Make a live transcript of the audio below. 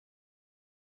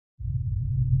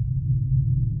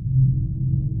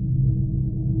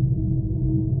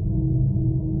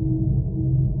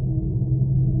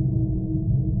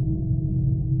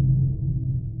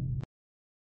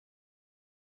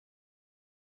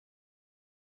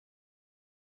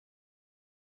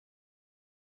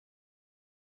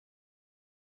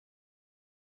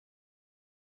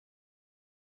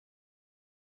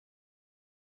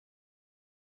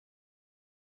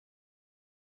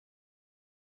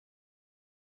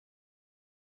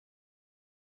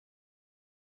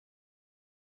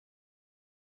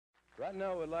Right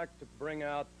now, we'd like to bring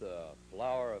out the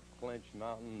flower of Clinch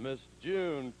Mountain, Miss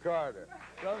June Carter.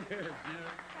 Come here, June.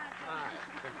 Hi.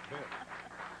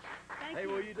 Hey,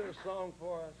 will you do a song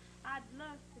for us? I'd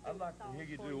love to do I'd like to hear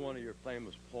you do one of your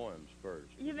famous poems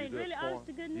first. You mean really, honest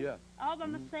to goodness? Yeah. All by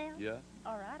myself? Yeah.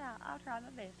 All right, I'll try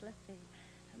my best. Let's see.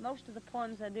 Most of the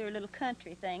poems I do are little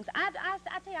country things. I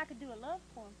tell you, I could do a love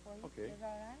poem for you. Okay. Is that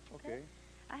all right? Okay.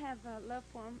 I have a love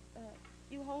poem.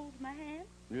 You hold my hand?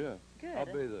 Yeah. Good. I'll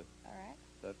be the... All right.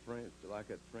 That French, like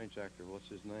that French actor, what's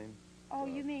his name? Oh,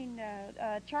 you mean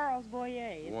Charles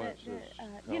Boyer. You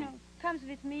know, comes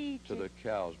with me to the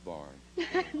cow's barn.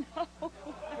 No.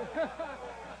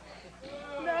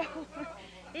 No.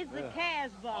 It's the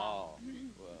calf's barn. Oh,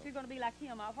 well. If you're going to be like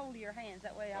him, I'll hold your hands.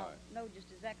 That way I'll know just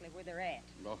exactly where they're at.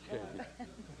 Okay.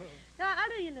 Now,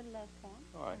 I'll do you a little love poem.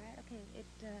 All right. Okay. It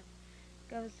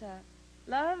goes,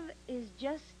 love is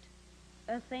just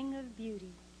a thing of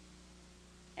beauty,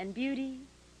 and beauty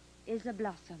is a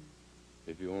blossom.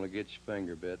 If you want to get your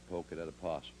finger bit, poke it at a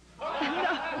possum.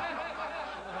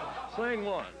 Sing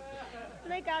one. I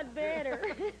think I'd better.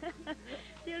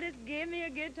 You'll just give me a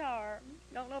guitar.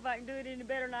 Don't know if I can do it any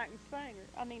better than I can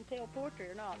sing, tell poetry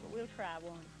or not, but we'll try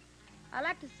one. I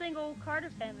like to sing old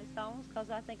Carter family songs because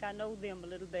I think I know them a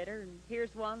little better, and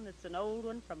here's one that's an old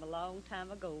one from a long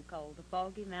time ago called The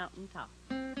Foggy Mountain Top.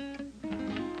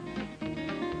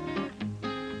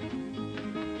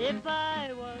 If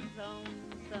I was on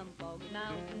some foggy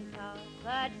mountain top,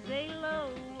 I'd sail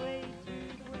away to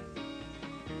the west.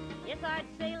 Yes, I'd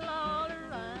sail all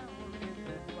around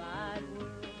the wide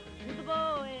world to the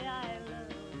boy I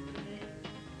love the best.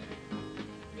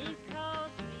 He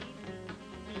calls me blue,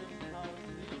 he calls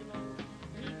me low,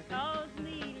 he calls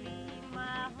me leave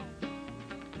my home.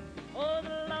 Oh,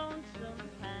 the lonesome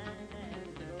time and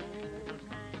the old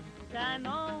times, I'm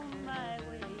on my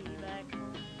way back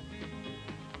home.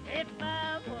 If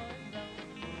I was on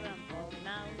some foggy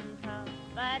mountain top,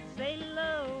 I'd sail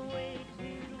away to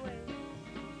the west.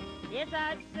 Yes,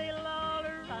 I'd sail